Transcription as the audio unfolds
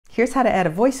Here's how to add a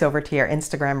voiceover to your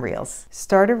Instagram Reels.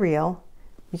 Start a reel.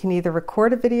 You can either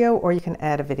record a video or you can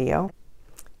add a video.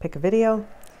 Pick a video,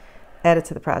 add it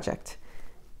to the project.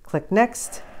 Click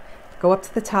Next, go up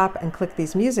to the top and click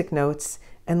these music notes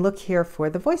and look here for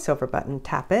the voiceover button.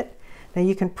 Tap it. Now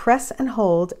you can press and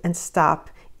hold and stop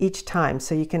each time,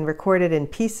 so you can record it in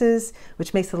pieces,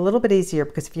 which makes it a little bit easier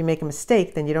because if you make a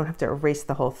mistake, then you don't have to erase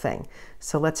the whole thing.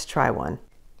 So let's try one.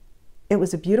 It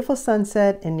was a beautiful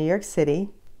sunset in New York City.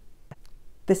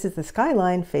 This is the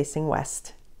skyline facing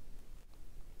west.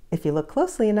 If you look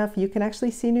closely enough, you can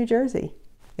actually see New Jersey.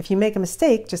 If you make a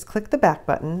mistake, just click the back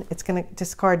button. It's going to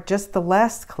discard just the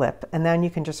last clip, and then you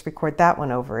can just record that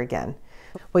one over again.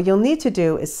 What you'll need to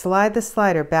do is slide the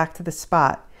slider back to the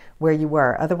spot where you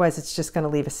were. Otherwise, it's just going to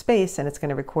leave a space and it's going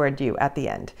to record you at the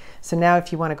end. So now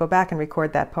if you want to go back and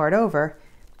record that part over,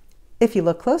 if you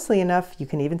look closely enough, you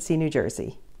can even see New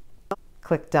Jersey.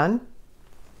 Click Done.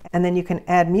 And then you can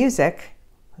add music.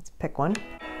 Let's pick one.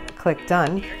 Click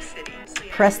Done.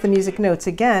 Press the music notes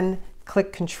again.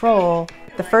 Click Control.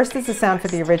 The first is the sound for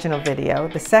the original video.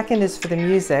 The second is for the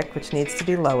music, which needs to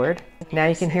be lowered. Now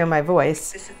you can hear my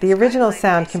voice. The original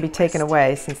sound can be taken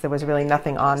away since there was really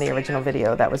nothing on the original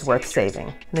video that was worth saving.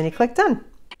 And then you click Done.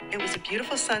 It was a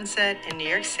beautiful sunset in New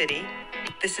York City.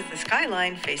 This is the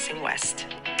skyline facing west.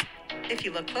 If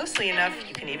you look closely enough,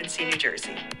 you can even see New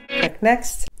Jersey. Click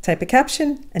Next, type a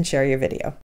caption, and share your video.